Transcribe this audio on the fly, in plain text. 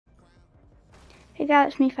Hey guys,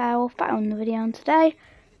 it's me Firewolf back on the video, and today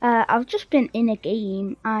I've just been in a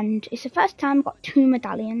game and it's the first time I've got 2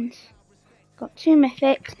 medallions. Got 2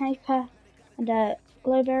 mythic, sniper and a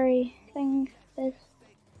glowberry thing. And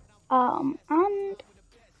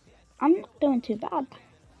I'm not doing too bad.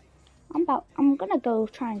 I'm gonna go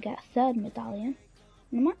try and get a 3rd medallion,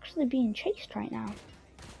 and I'm actually being chased right now.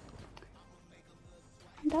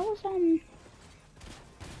 And I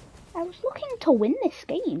was looking to win this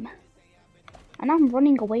game. And I'm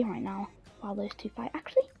running away right now while those 2 fight.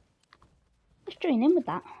 Actually, let's join in with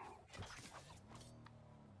that.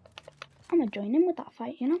 I'm gonna join in with that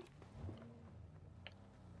fight, you know?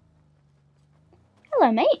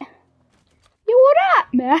 Hello, mate. You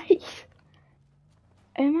alright, mate?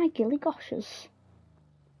 Oh my gilly goshes.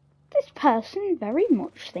 This person very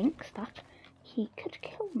much thinks that he could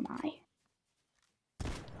kill my...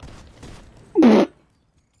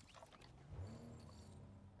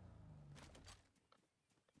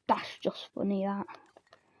 That's just funny, that.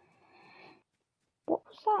 What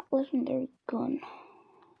was that legendary gun?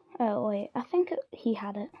 Oh, wait. I think he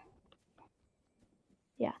had it.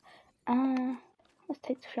 Yeah. Let's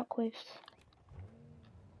take the shockwaves.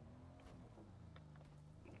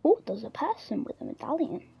 Oh, there's a person with a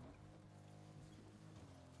medallion.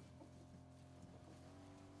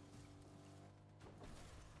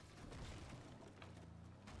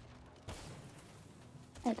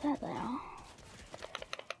 Oh, there they are.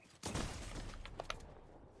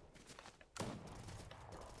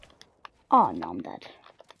 Oh, no, I'm dead.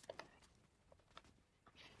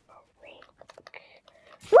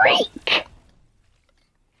 Freak!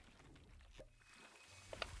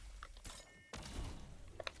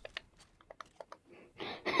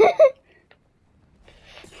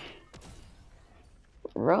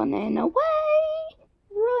 Running away,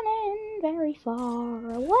 running very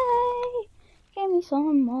far away. Give me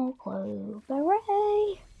some more clover,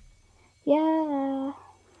 yeah.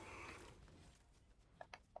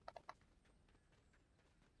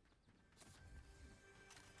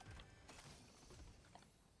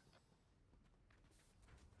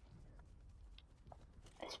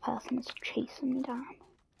 This person is chasing me down.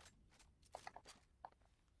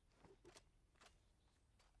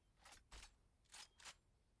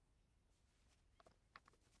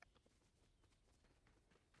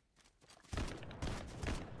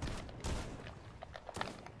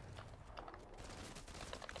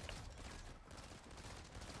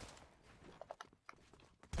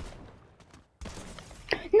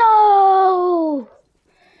 No!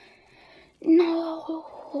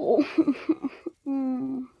 No!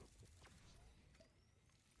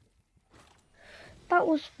 That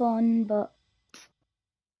was fun, but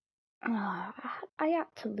I had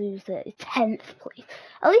to lose it. 10th place.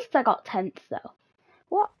 At least I got 10th though.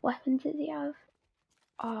 What weapons did he have?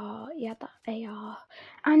 Oh, he had that AR.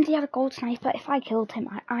 And he had a gold sniper. If I killed him,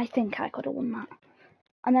 I think I could have won that.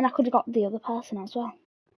 And then I could have got the other person as well.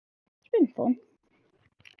 It's been fun.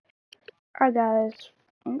 Alright guys,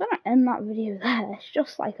 I'm gonna end that video there. It's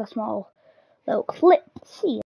just like a small little clip. See ya.